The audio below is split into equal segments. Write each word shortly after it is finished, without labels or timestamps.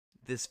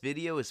This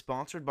video is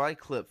sponsored by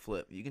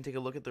ClipFlip. You can take a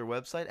look at their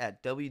website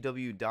at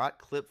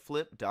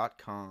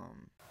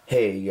www.clipflip.com.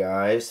 Hey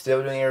guys, today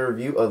we're doing a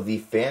review of the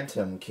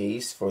Phantom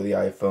case for the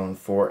iPhone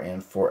 4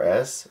 and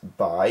 4S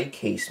by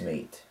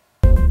Casemate.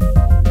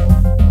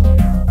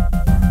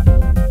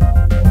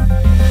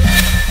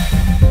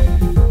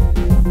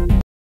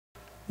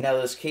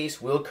 Now this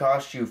case will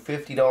cost you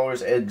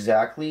 $50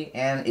 exactly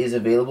and is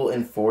available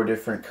in 4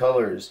 different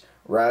colors: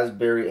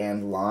 raspberry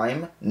and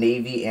lime,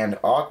 navy and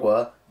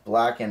aqua,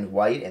 black and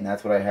white, and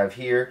that's what I have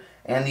here,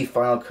 and the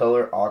final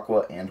color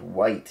aqua and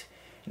white.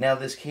 Now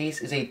this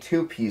case is a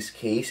 2-piece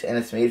case and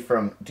it's made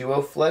from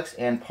Duoflex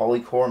and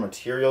polycore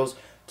materials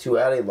to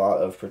add a lot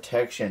of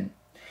protection.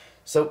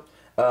 So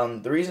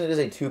the reason it is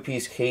a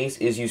 2-piece case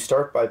is you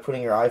start by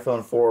putting your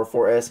iPhone 4 or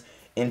 4S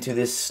into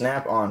this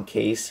snap-on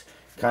case,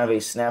 kind of a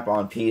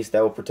snap-on piece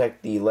that will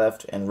protect the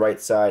left and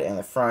right side and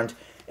the front,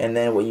 and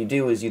then what you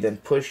do is you then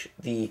push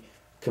the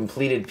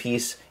completed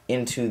piece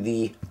into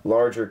the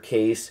larger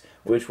case,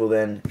 which will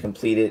then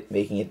complete it,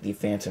 making it the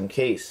Phantom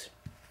case.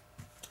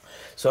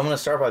 So I'm going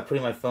to start by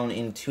putting my phone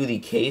into the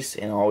case,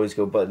 and I'll always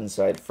go button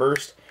side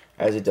first,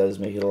 as it does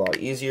make it a lot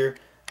easier.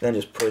 Then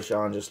just push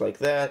on just like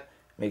that,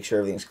 make sure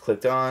everything's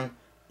clicked on,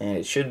 and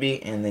it should be,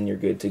 and then you're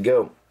good to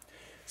go.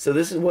 So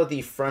this is what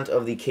the front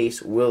of the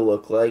case will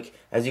look like.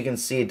 As you can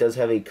see, it does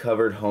have a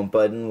covered home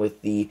button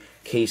with the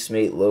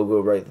Casemate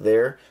logo right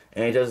there,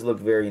 and it does look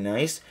very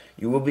nice.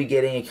 You will be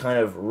getting a kind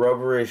of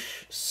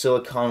rubberish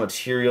silicone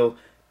material,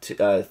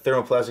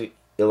 thermoplastic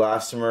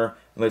elastomer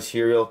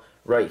material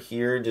right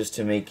here, just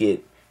to make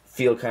it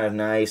feel kind of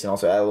nice and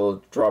also add a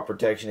little drop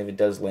protection if it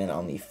does land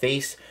on the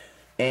face.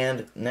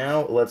 And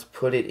now let's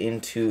put it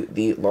into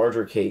the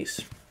larger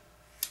case.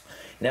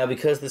 Now,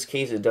 because this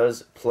case, it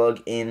does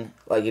plug in,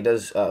 like it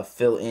does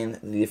fill in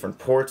the different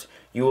ports,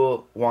 you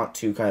will want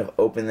to kind of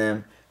open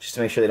them just to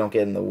make sure they don't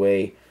get in the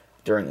way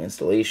during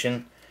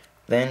installation.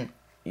 Then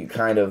you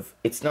kind of,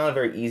 it's not a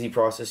very easy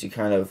process, you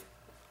kind of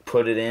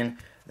put it in,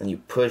 then you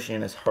push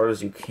in as hard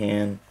as you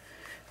can,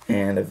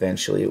 and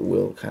eventually it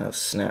will kind of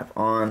snap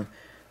on.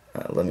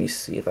 Let me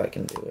see if I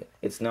can do it.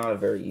 It's not a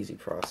very easy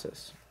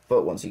process,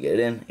 but once you get it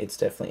in, it's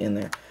definitely in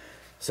there.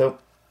 So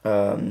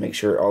make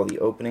sure all the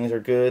openings are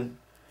good.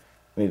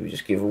 Maybe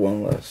just give it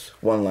one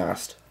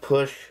last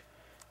push,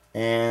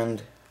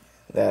 and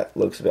that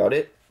looks about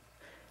it.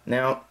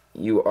 Now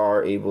you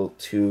are able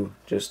to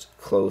just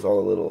close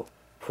all the little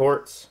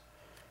ports,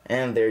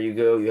 and there you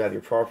go. You have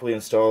your properly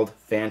installed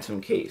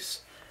Phantom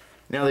case.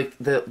 Now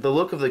the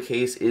look of the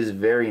case is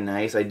very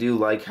nice. I do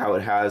like how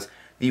it has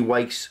the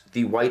white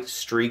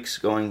streaks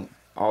going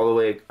all the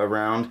way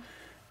around,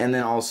 and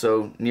then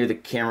also near the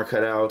camera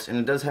cutout, and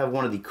it does have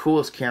one of the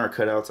coolest camera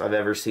cutouts I've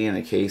ever seen in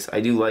a case.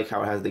 I do like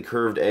how it has the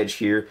curved edge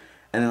here,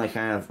 and then like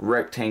kind of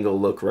rectangle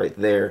look right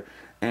there,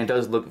 and it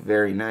does look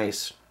very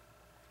nice.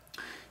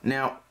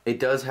 Now, it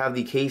does have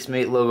the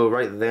Casemate logo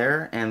right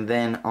there, and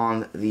then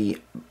on the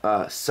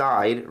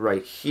side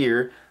right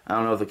here, I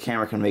don't know if the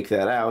camera can make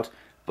that out,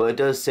 but it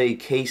does say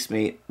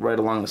Casemate right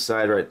along the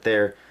side right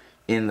there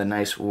in the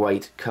nice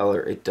white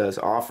color it does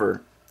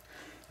offer.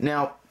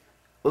 Now,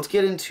 let's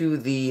get into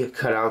the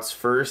cutouts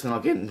first,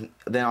 and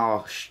then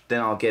I'll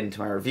get into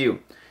my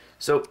review.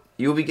 So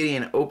you'll be getting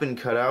an open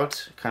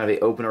cutout, kind of a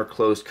open or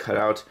closed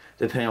cutout,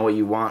 depending on what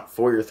you want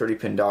for your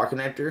 30-pin dock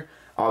connector.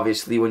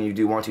 Obviously, when you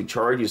do want to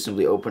charge, you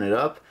simply open it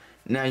up.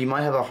 Now, you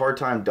might have a hard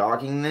time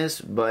docking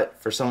this,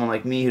 but for someone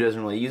like me who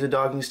doesn't really use a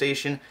docking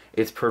station,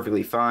 it's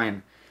perfectly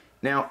fine.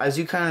 Now, as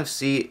you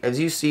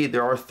see,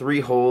 there are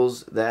 3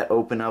 holes that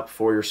open up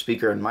for your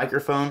speaker and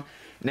microphone.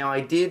 Now, I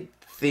did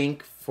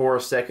think for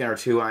a second or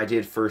two when I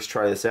did first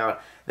try this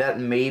out that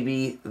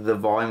maybe the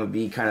volume would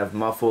be kind of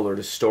muffled or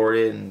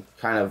distorted and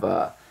kind of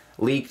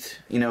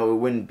leaked. You know, it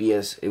would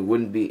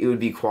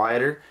be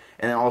quieter,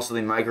 and then also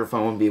the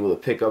microphone wouldn't be able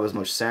to pick up as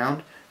much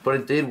sound. But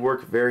it did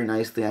work very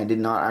nicely. I did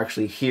not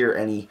actually hear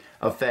any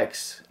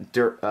effects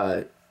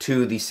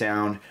to the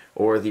sound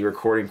or the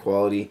recording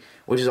quality,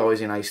 which is always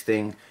a nice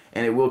thing.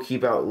 And it will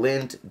keep out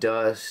lint,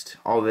 dust,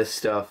 all this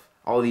stuff,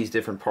 all these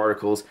different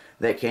particles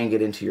that can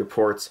get into your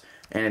ports,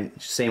 and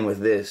same with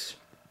this.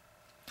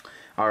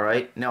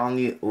 Alright, now on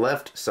the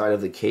left side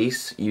of the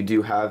case, you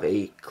do have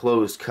a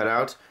closed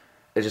cutout.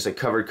 It's just a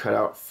covered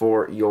cutout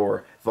for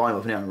your volume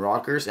up and down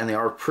rockers, and they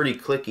are pretty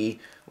clicky,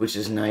 which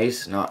is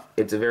nice.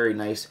 It's a very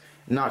nice,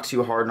 not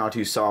too hard, not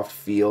too soft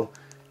feel.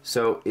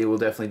 So it will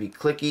definitely be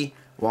clicky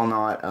while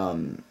not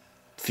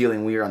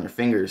feeling weird on your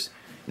fingers.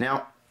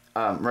 Now,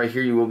 right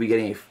here you will be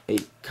getting a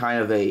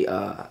kind of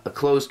a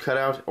closed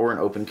cutout or an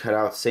open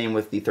cutout. Same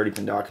with the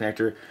 30-pin dock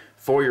connector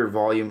for your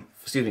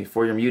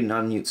for your mute and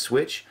unmute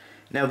switch.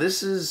 Now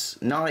this is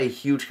not a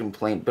huge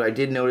complaint, but I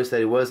did notice that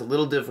it was a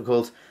little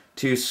difficult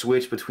to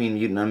switch between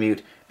mute and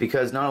unmute,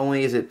 because not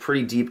only is it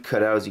pretty deep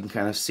cut out, as you can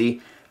kind of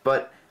see,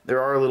 but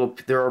there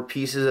are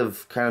pieces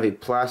of kind of a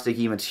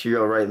plasticky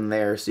material right in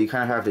there, so you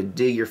kind of have to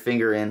dig your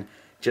finger in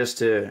just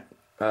to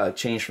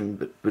change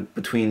from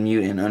between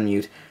mute and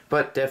unmute,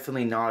 but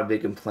definitely not a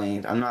big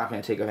complaint. I'm not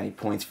going to take off any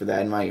points for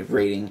that in my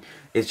rating.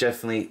 It's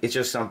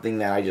just something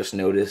that I just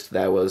noticed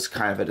that was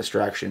kind of a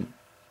distraction.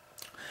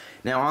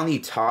 Now on the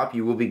top,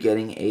 you will be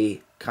getting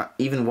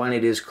even when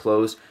it is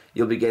closed,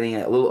 you'll be getting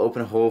a little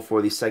open hole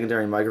for the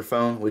secondary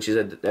microphone, which is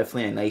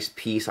definitely a nice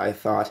piece. I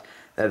thought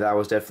that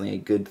was definitely a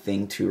good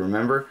thing to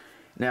remember.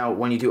 Now,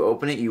 when you do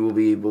open it, you will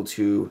be able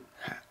to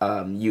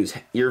use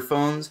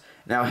earphones.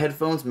 Now,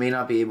 headphones may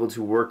not be able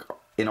to work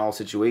in all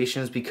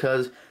situations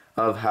because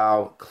of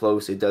how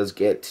close it does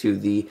get to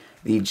the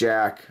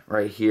jack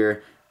right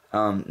here.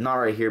 Not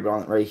right here,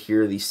 but right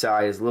here, the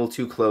side is a little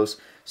too close.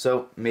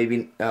 So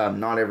maybe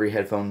not every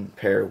headphone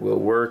pair will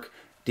work.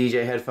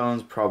 DJ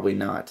headphones, probably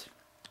not.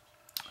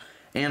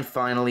 And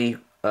finally,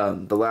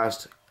 the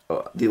last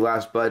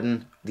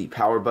button, the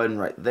power button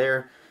right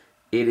there,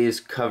 it is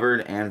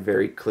covered and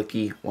very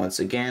clicky once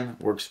again,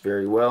 works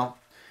very well.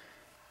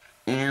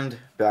 And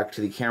back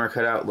to the camera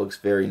cutout, looks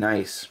very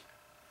nice.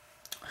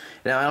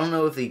 Now I don't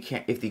know if the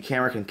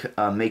camera can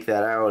make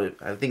that out.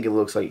 I think it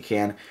looks like it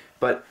can,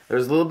 but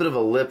there's a little bit of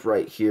a lip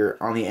right here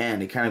on the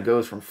end. It kind of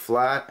goes from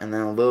flat and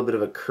then a little bit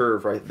of a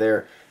curve right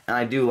there, and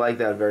I do like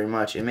that very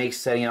much. It makes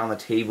setting it on the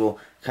table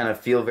kind of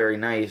feel very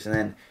nice, and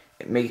then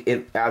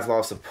it adds a lot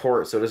of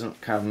support so it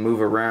doesn't kind of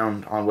move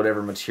around on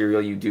whatever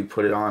material you do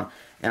put it on,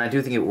 and I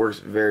do think it works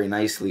very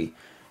nicely.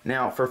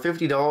 Now, for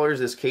 $50,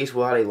 this case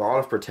will add a lot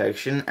of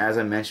protection. As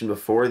I mentioned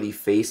before, the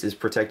face is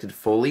protected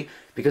fully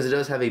because it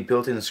does have a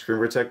built-in screen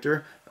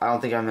protector. I don't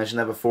think I mentioned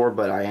that before,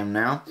 but I am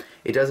now.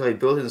 It does have a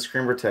built-in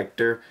screen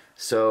protector,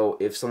 so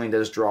if something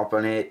does drop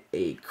on it,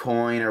 a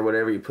coin or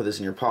whatever, you put this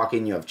in your pocket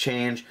and you have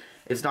change,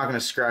 it's not going to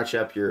scratch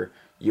up your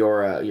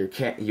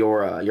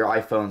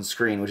iPhone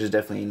screen, which is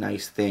definitely a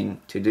nice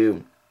thing to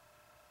do.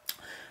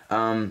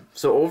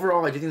 So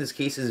overall, I do think this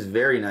case is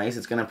very nice.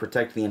 It's going to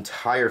protect the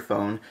entire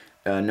phone.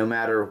 No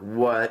matter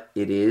what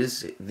it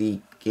is, the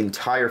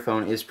entire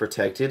phone is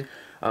protected.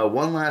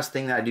 One last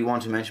thing that I do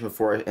want to mention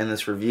before I end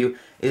this review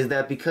is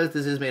that because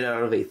this is made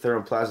out of a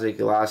thermoplastic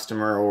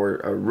elastomer or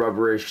a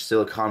rubberish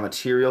silicone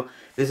material,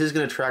 this is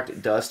going to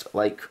attract dust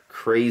like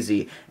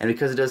crazy. And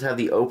because it does have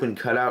the open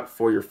cutout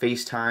for your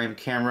FaceTime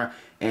camera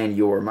and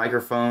your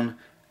microphone,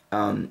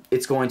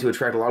 it's going to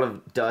attract a lot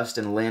of dust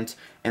and lint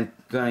and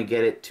going to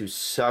get it to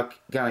sucked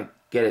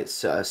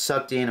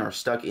in or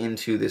stuck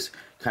into this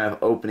kind of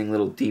opening,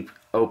 little deep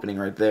opening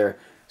right there.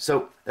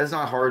 So that's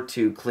not hard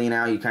to clean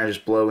out. You kind of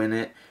just blow in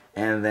it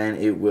and then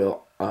it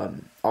will,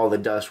 all the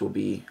dust will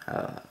be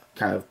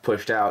kind of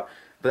pushed out.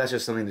 But that's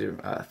just something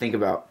to think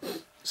about.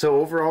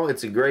 So overall,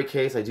 it's a great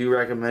case. I do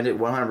recommend it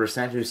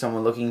 100% to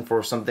someone looking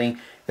for something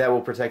that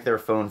will protect their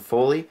phone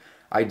fully.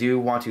 I do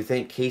want to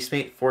thank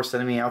Casemate for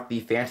sending me out the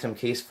Phantom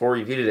case for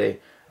review today.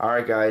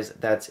 Alright guys,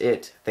 that's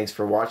it. Thanks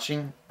for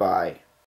watching. Bye.